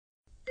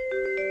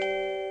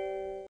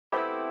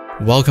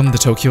Welcome to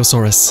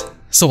Tokyosaurus.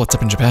 So what's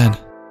up in Japan?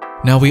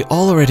 Now we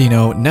all already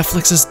know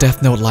Netflix's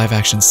Death Note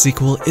live-action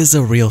sequel is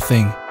a real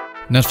thing.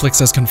 Netflix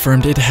has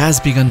confirmed it has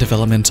begun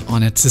development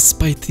on it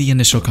despite the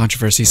initial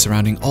controversy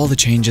surrounding all the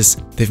changes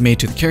they've made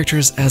to the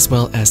characters as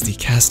well as the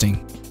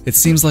casting. It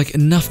seems like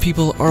enough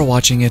people are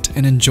watching it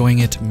and enjoying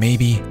it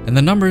maybe, and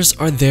the numbers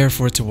are there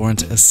for it to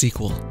warrant a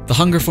sequel. The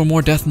hunger for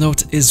more Death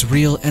Note is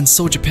real, and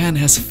so Japan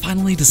has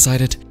finally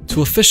decided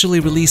to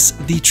officially release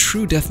the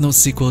true Death Note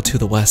sequel to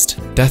the West,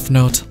 Death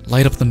Note: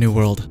 Light Up the New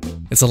World.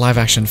 It's a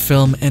live-action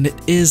film, and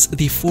it is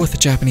the fourth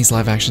Japanese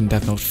live-action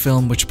Death Note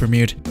film which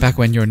premiered back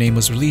when Your Name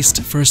was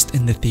released first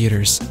in the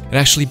theaters. It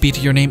actually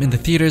beat Your Name in the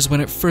theaters when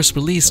it first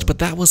released, but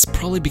that was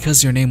probably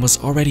because Your Name was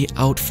already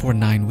out for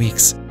 9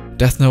 weeks.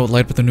 Death Note: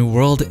 Light Up the New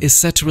World is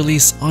set to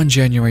release on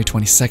January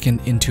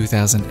 22nd in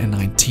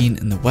 2019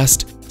 in the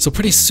West, so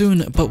pretty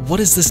soon, but what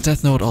is this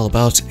Death Note all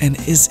about, and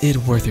is it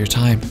worth your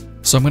time?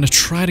 So I'm going to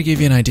try to give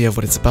you an idea of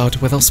what it's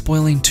about without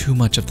spoiling too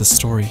much of the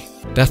story.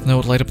 Death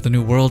Note: Light Up the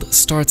New World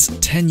starts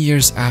 10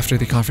 years after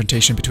the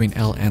confrontation between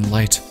L and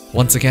Light.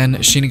 Once again,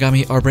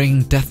 Shinigami are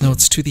bringing Death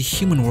Notes to the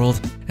human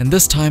world, and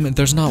this time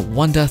there's not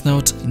one Death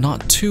Note,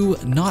 not two,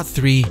 not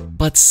three,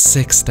 but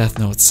 6 Death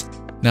Notes.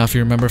 Now, if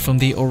you remember from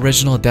the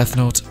original Death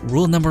Note,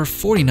 rule number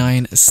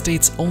 49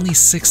 states only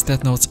 6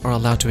 Death Notes are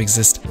allowed to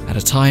exist at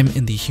a time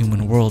in the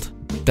human world.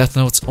 Death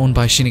Notes owned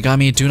by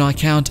Shinigami do not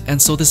count,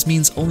 and so this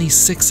means only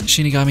 6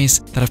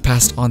 Shinigamis that have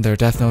passed on their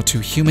Death Note to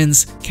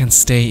humans can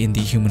stay in the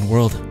human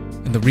world.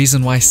 And the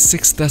reason why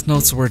 6 Death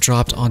Notes were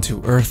dropped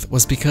onto Earth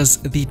was because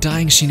the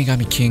dying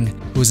Shinigami King,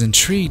 who was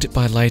intrigued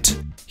by Light,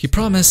 he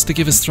promised to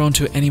give his throne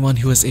to anyone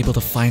who was able to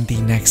find the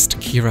next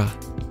Kira.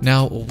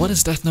 Now, what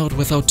is Death Note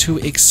without 2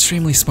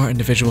 extremely smart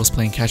individuals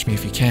playing Catch Me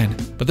If You Can?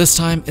 But this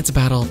time, it's a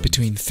battle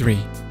between 3.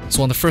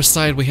 So on the first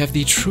side, we have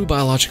the true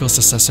biological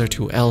successor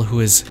to L, who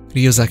is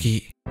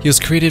Ryuzaki. He was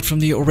created from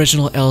the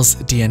original L's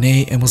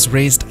DNA and was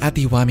raised at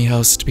the Wami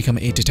house to become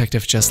a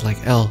detective just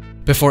like L.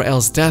 Before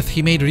L's death,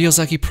 he made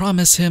Ryuzaki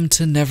promise him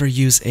to never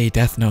use a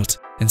Death Note.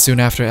 And soon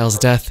after L's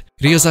death,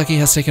 Ryuzaki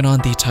has taken on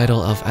the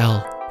title of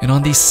L. And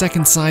on the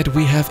second side,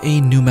 we have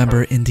a new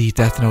member in the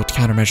Death Note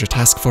Countermeasure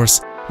Task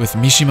Force, with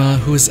Mishima,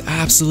 who is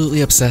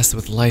absolutely obsessed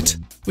with Light,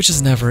 which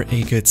is never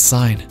a good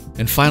sign.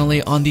 And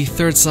finally, on the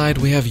third side,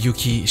 we have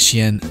Yuki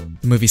Shien.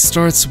 The movie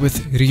starts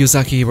with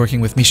Ryuzaki working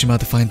with Mishima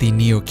to find the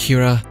Neo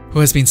Kira, who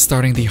has been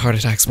starting the heart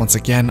attacks once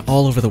again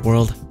all over the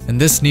world.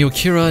 And this Neo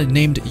Kira,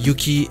 named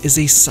Yuki, is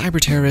a cyber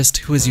terrorist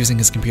who is using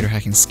his computer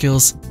hacking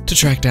skills to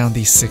track down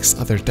the 6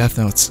 other Death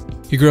Notes.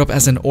 He grew up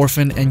as an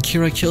orphan, and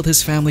Kira killed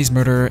his family's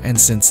murderer, and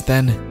since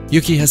then,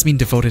 Yuki has been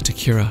devoted to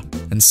Kira.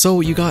 And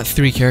so you got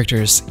 3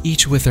 characters,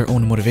 each with their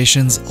own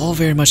motivations, all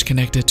very much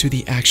connected to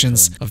the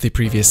actions of the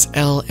previous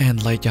L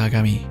and Light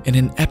Yagami, in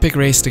an epic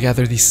race to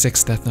gather these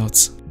 6 Death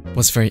Notes.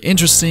 What's very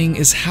interesting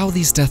is how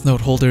these Death Note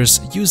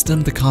holders use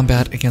them to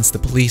combat against the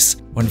police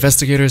or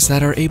investigators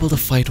that are able to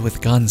fight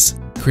with guns.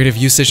 Creative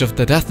usage of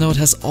the Death Note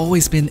has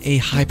always been a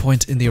high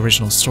point in the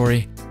original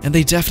story, and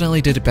they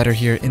definitely did it better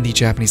here in the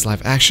Japanese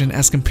live action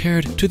as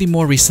compared to the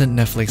more recent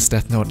Netflix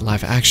Death Note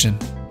live action.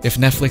 If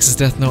Netflix's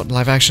Death Note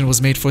live action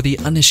was made for the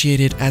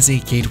uninitiated as a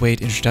gateway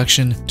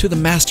introduction to the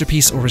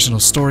masterpiece original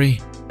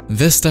story,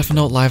 this Death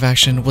Note live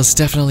action was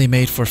definitely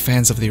made for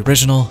fans of the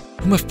original,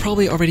 whom have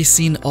probably already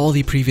seen all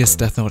the previous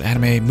Death Note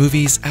anime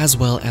movies as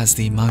well as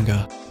the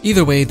manga.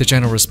 Either way, the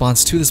general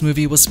response to this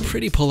movie was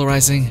pretty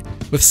polarizing,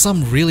 with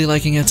some really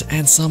liking it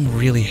and some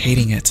really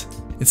hating it.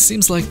 It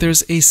seems like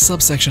there's a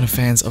subsection of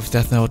fans of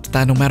Death Note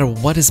that no matter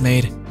what is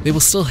made, they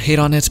will still hate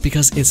on it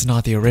because it's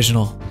not the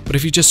original. But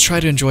if you just try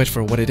to enjoy it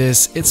for what it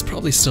is, it's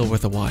probably still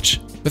worth a watch.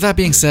 With that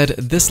being said,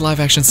 this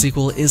live-action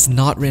sequel is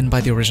not written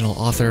by the original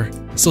author,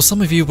 so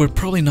some of you would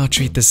probably not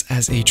treat this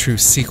as a true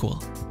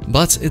sequel.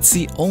 But it's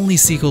the only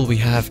sequel we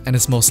have, and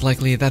it's most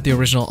likely that the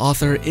original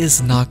author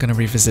is not going to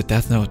revisit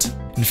Death Note.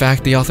 In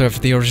fact, the author of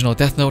the original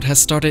Death Note has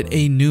started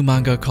a new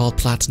manga called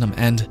Platinum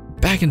End.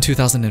 Back in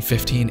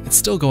 2015, it's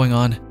still going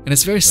on, and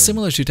it's very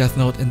similar to Death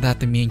Note in that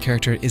the main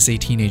character is a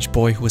teenage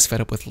boy who is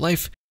fed up with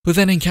life, who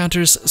then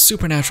encounters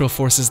supernatural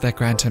forces that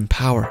grant him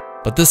power.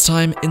 But this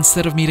time,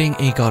 instead of meeting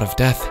a god of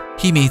death,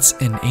 he meets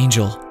an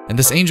angel. And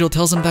this angel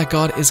tells him that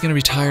God is going to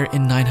retire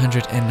in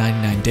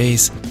 999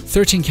 days.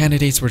 13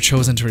 candidates were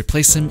chosen to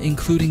replace him,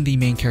 including the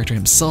main character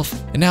himself,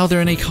 and now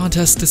they're in a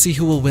contest to see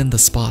who will win the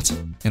spot.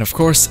 And of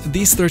course,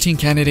 these 13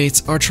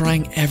 candidates are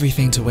trying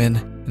everything to win,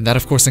 and that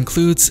of course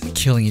includes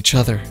killing each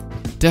other.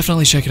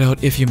 Definitely check it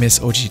out if you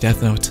miss OG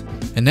Death Note.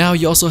 And now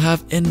you also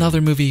have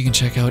another movie you can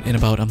check out in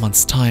about a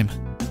month's time.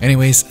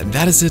 Anyways,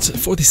 that is it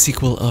for the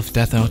sequel of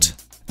Death Note.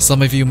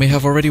 Some of you may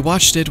have already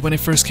watched it when it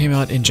first came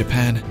out in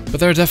Japan, but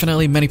there are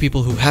definitely many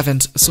people who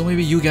haven't, so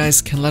maybe you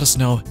guys can let us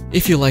know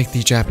if you like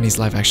the Japanese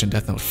live-action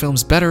Death Note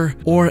films better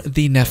or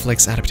the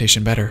Netflix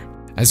adaptation better.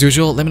 As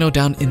usual, let me know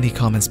down in the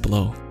comments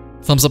below.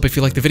 Thumbs up if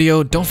you liked the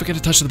video, don't forget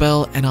to touch the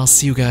bell, and I'll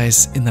see you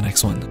guys in the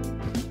next one.